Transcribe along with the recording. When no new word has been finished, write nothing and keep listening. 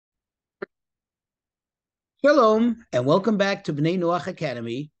Shalom, and welcome back to Bnei Noach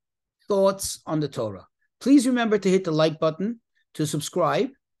Academy, Thoughts on the Torah. Please remember to hit the like button, to subscribe,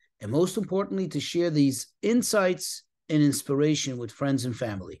 and most importantly, to share these insights and inspiration with friends and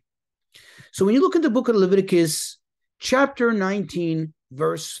family. So when you look at the book of Leviticus, chapter 19,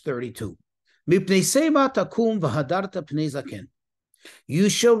 verse 32, Mipnei seba takum v'hadarta pnei zaken. You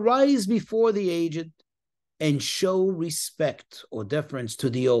shall rise before the aged and show respect or deference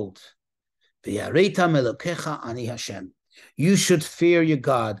to the old. You should fear your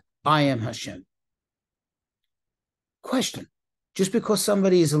God. I am Hashem. Question. Just because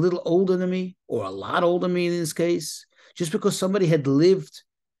somebody is a little older than me, or a lot older than me in this case, just because somebody had lived,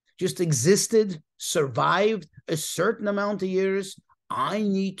 just existed, survived a certain amount of years, I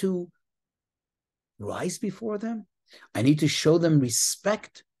need to rise before them? I need to show them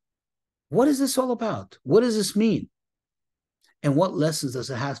respect? What is this all about? What does this mean? And what lessons does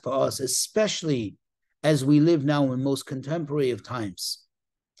it have for us, especially as we live now in most contemporary of times?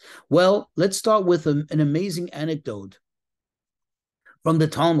 Well, let's start with an amazing anecdote from the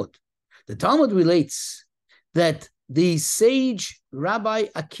Talmud. The Talmud relates that the sage Rabbi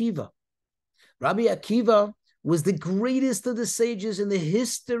Akiva was the greatest of the sages in the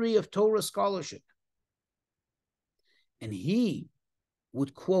history of Torah scholarship. And he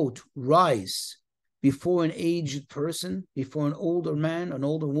would, quote, rise before an aged person, before an older man, an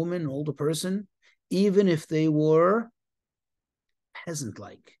older woman, an older person, even if they were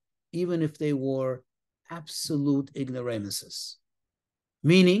peasant-like, even if they were absolute ignoramuses.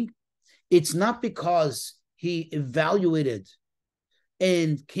 Meaning, it's not because he evaluated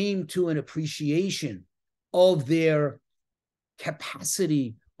and came to an appreciation of their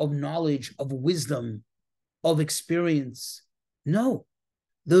capacity of knowledge, of wisdom, of experience. No,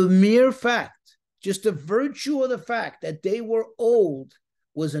 the mere fact, just the virtue of the fact that they were old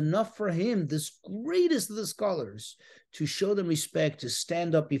was enough for him, this greatest of the scholars, to show them respect, to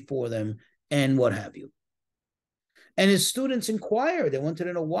stand up before them, and what have you. And his students inquired. They wanted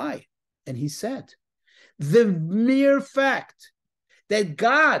to know why. And he said, the mere fact that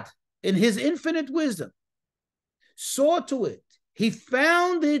God, in his infinite wisdom, saw to it, he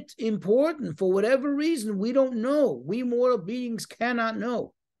found it important for whatever reason we don't know. We mortal beings cannot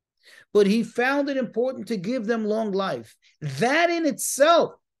know. But he found it important to give them long life. That in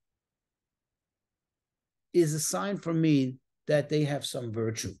itself is a sign for me that they have some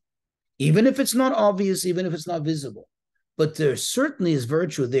virtue. Even if it's not obvious, even if it's not visible. But there certainly is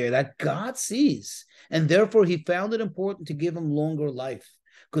virtue there that God sees. And therefore he found it important to give them longer life.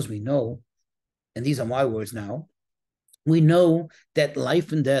 Because we know, and these are my words now, we know that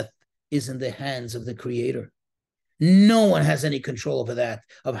life and death is in the hands of the Creator. No one has any control over that,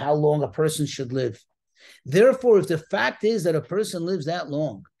 of how long a person should live. Therefore, if the fact is that a person lives that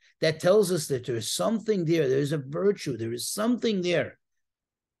long, that tells us that there's something there, there's a virtue, there is something there.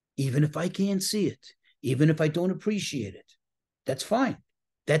 Even if I can't see it, even if I don't appreciate it, that's fine.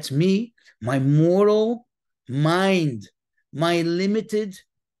 That's me, my mortal mind, my limited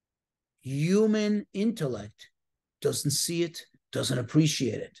human intellect doesn't see it, doesn't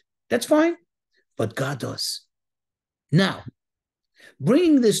appreciate it. That's fine, but God does. Now,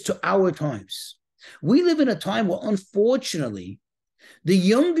 bringing this to our times, we live in a time where, unfortunately, the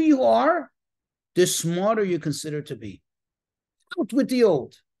younger you are, the smarter you're considered to be. Out with the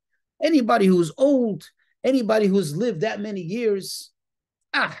old. Anybody who's old, anybody who's lived that many years,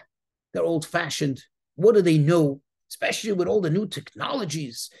 they're old-fashioned. What do they know? Especially with all the new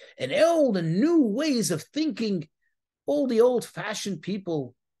technologies and all the new ways of thinking. All the old-fashioned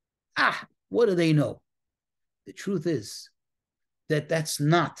people, what do they know? The truth is that that's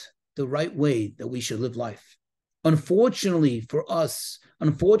not the right way that we should live life. Unfortunately for us,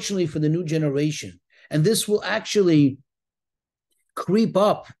 unfortunately for the new generation, and this will actually creep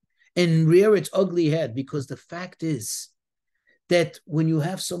up and rear its ugly head, because the fact is that when you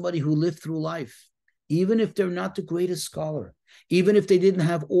have somebody who lived through life, even if they're not the greatest scholar, even if they didn't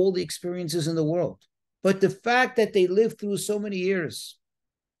have all the experiences in the world, but the fact that they lived through so many years,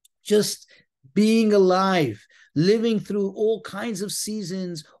 just being alive, living through all kinds of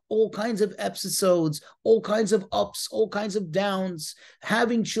seasons, all kinds of episodes, all kinds of ups, all kinds of downs,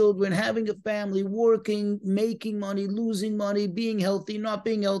 having children, having a family, working, making money, losing money, being healthy, not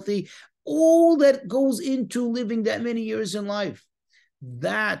being healthy, all that goes into living that many years in life.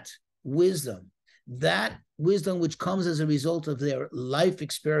 That wisdom which comes as a result of their life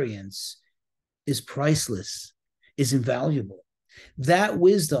experience is priceless, is invaluable. That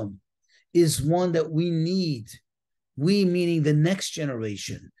wisdom is one that we need, we meaning the next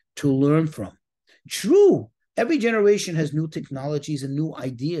generation, to learn from. True, every generation has new technologies and new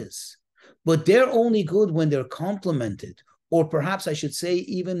ideas, But they're only good when they're complemented, or perhaps I should say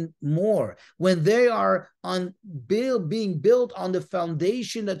even more, when they are being built on the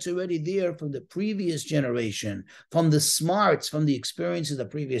foundation that's already there from the previous generation, from the smarts, from the experiences of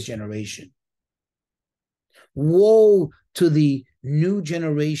the previous generation. Woe to the new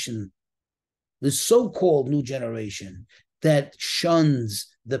generation, the so-called new generation that shuns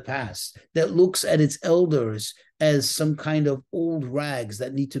the past, that looks at its elders as some kind of old rags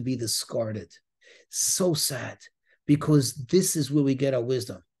that need to be discarded. So sad, because this is where we get our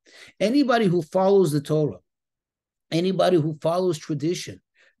wisdom. Anybody who follows the Torah, anybody who follows tradition,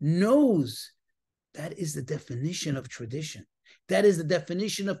 knows that is the definition of tradition. That is the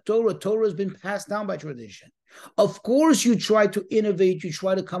definition of Torah. Torah has been passed down by tradition. Of course, you try to innovate, you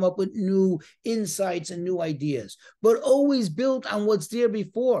try to come up with new insights and new ideas, but always built on what's there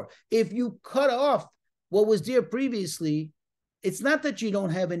before. If you cut off what was there previously, it's not that you don't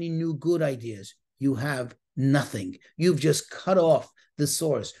have any new good ideas. You have nothing. You've just cut off the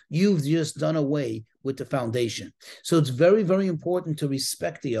source. You've just done away with the foundation. So it's very, very important to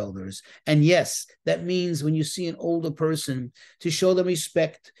respect the elders. And yes, that means when you see an older person, to show them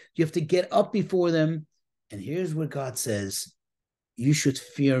respect, you have to get up before them. And here's where God says, you should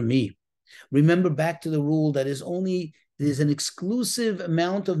fear me. Remember back to the rule that there's an exclusive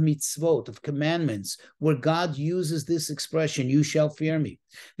amount of mitzvot, of commandments, where God uses this expression, you shall fear me.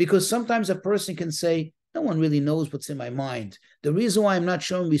 Because sometimes a person can say, no one really knows what's in my mind. The reason why I'm not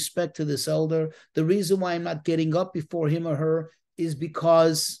showing respect to this elder, the reason why I'm not getting up before him or her is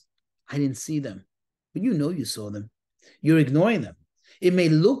because I didn't see them. But you know you saw them. You're ignoring them. It may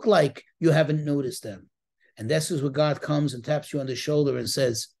look like you haven't noticed them. And this is where God comes and taps you on the shoulder and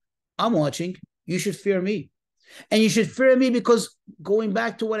says, I'm watching. You should fear me. And you should fear me because, going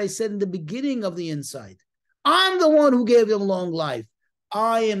back to what I said in the beginning of the insight, I'm the one who gave them long life.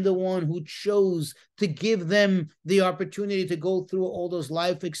 I am the one who chose to give them the opportunity to go through all those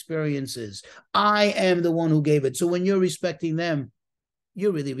life experiences. I am the one who gave it. So when you're respecting them,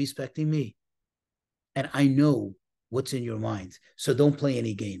 you're really respecting me. And I know what's in your mind. So don't play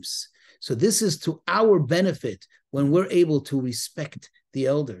any games. So this is to our benefit when we're able to respect the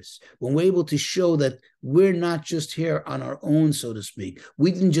elders, when we're able to show that we're not just here on our own, so to speak.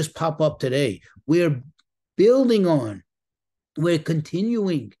 We didn't just pop up today. We're building on, we're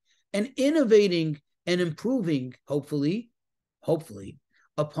continuing and innovating and improving, hopefully,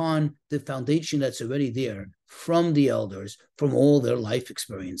 upon the foundation that's already there from the elders, from all their life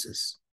experiences.